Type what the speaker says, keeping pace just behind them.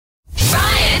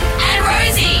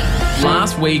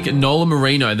week, Nola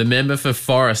Marina, the member for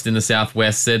Forest in the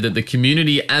Southwest, said that the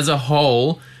community as a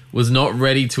whole was not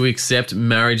ready to accept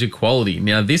marriage equality.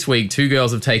 Now, this week, two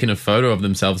girls have taken a photo of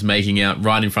themselves making out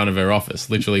right in front of her office,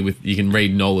 literally you can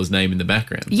read Nola's name in the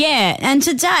background. Yeah, and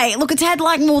today, look, it's had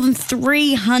like more than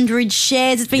 300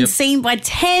 shares. It's been seen by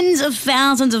tens of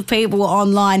thousands of people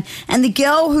online, and the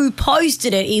girl who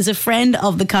posted it is a friend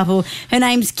of the couple. Her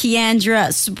name's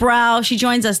Kiandra Sproul. She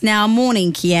joins us now.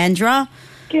 Morning, Kiandra.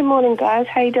 Good morning, guys.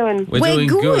 How you doing? We're doing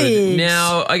good.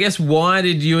 Now, I guess, why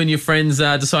did you and your friends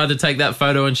decide to take that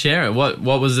photo and share it? What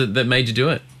was it that made you do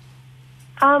it?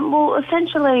 Well,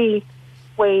 essentially,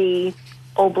 we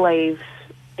all believe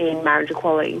in marriage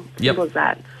equality. Simple as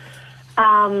that.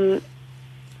 The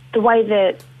way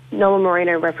that Nola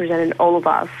Marina represented all of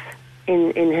us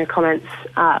in her comments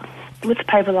with the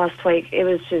paper last week, it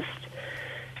was just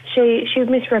she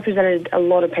misrepresented a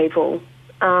lot of people.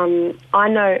 I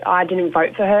know I didn't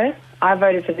vote for her. I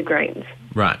voted for the Greens.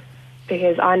 Right.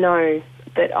 Because I know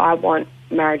that I want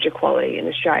marriage equality in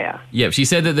Australia. Yeah, she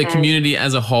said that the community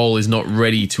as a whole is not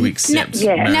ready to accept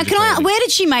marriage equality. Where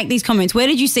did she make these comments? Where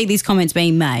did you see these comments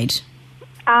being made?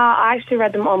 I actually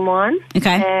read them online.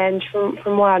 Okay. And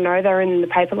from what I know, they were in the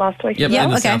paper last week. Yep, in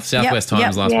the Southwest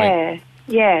Times last week.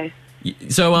 Yeah.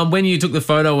 So when you took the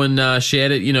photo and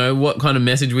shared it, what kind of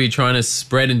message were you trying to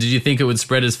spread, and did you think it would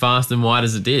spread as fast and wide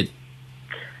as it did?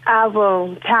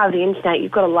 Well, power of the internet,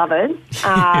 you've got to love it.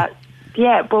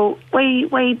 Yeah, well,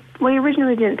 we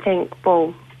originally didn't think,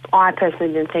 well, I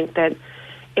personally didn't think that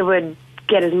it would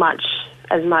get as much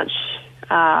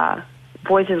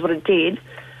voice as what it did,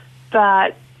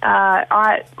 but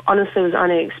I honestly was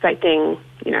only expecting,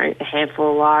 a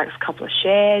handful of likes, a couple of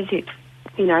shares,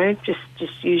 just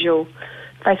usual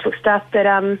Facebook stuff. But,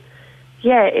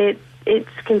 it's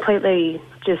completely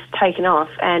just taken off.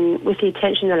 And with the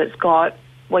attention that it's got,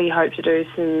 we hope to do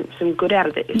some good out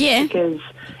of it. Yeah. Because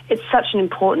it's such an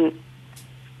important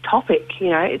topic,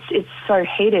 It's so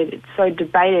heated. It's so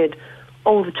debated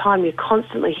all the time. You're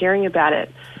constantly hearing about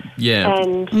it. Yeah.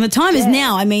 And the time is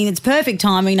now. I mean, it's perfect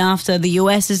timing after the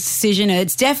US's decision.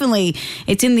 It's in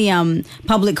the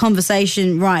public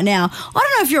conversation right now. I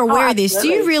don't know if you're aware of this. Do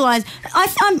you realise,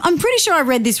 I'm pretty sure I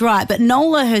read this right, but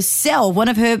Nola herself, one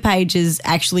of her pages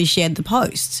actually shared the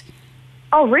post.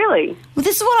 Oh, really? Well,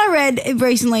 this is what I read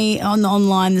recently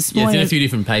online this morning. Yeah, it's in a few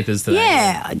different papers today.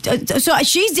 Yeah, so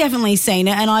she's definitely seen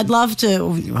it, and I'd love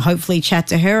to hopefully chat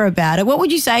to her about it. What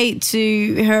would you say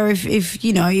to her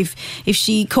if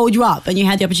she called you up and you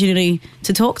had the opportunity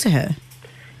to talk to her?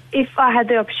 If I had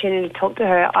the opportunity to talk to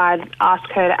her, I'd ask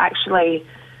her to actually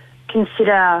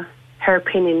consider her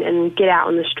opinion and get out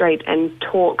on the street and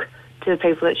talk to the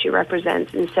people that she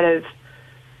represents instead of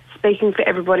speaking for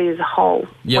everybody as a whole.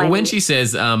 Yeah, when she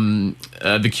says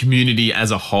the community as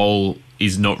a whole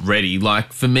is not ready,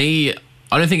 like, for me,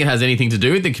 I don't think it has anything to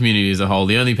do with the community as a whole.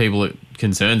 The only people it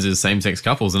concerns is same-sex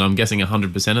couples, and I'm guessing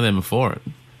 100% of them are for it.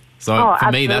 So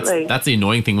for me, that's the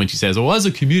annoying thing when she says, as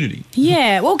a community.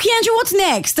 Yeah. Well, Kiandra, what's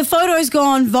next? The photo's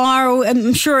gone viral.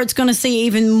 I'm sure it's going to see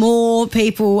even more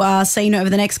people seeing it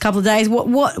over the next couple of days.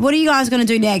 What are you guys going to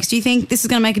do next? Do you think this is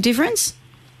going to make a difference?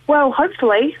 Well,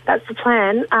 hopefully, that's the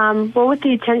plan. Well, with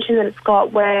the attention that it's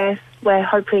got, we're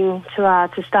hoping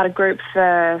to start a group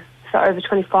for over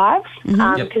 25,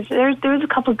 because there is a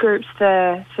couple of groups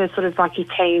for sort of like your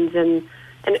teens and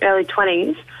early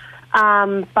 20s,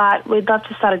 but we'd love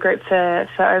to start a group for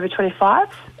over 25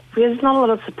 because there's not a lot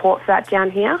of support for that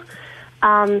down here.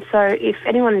 So if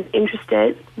anyone is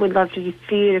interested, we'd love for you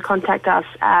to contact us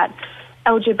at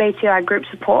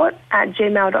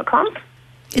lgbtigroupsupport@gmail.com.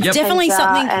 It's definitely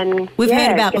something we've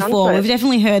heard about before. We've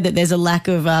definitely heard that there's a lack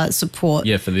of support.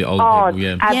 Yeah, for the older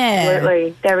people, Absolutely.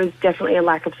 Yeah. There is definitely a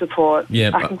lack of support.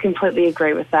 Yeah, I can completely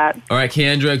agree with that. All right,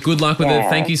 Kiandra, good luck with it.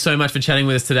 Thank you so much for chatting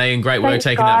with us today, and great work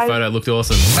taking that photo. It looked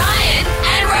awesome. Ryan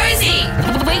and Rosie.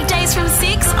 Weekdays from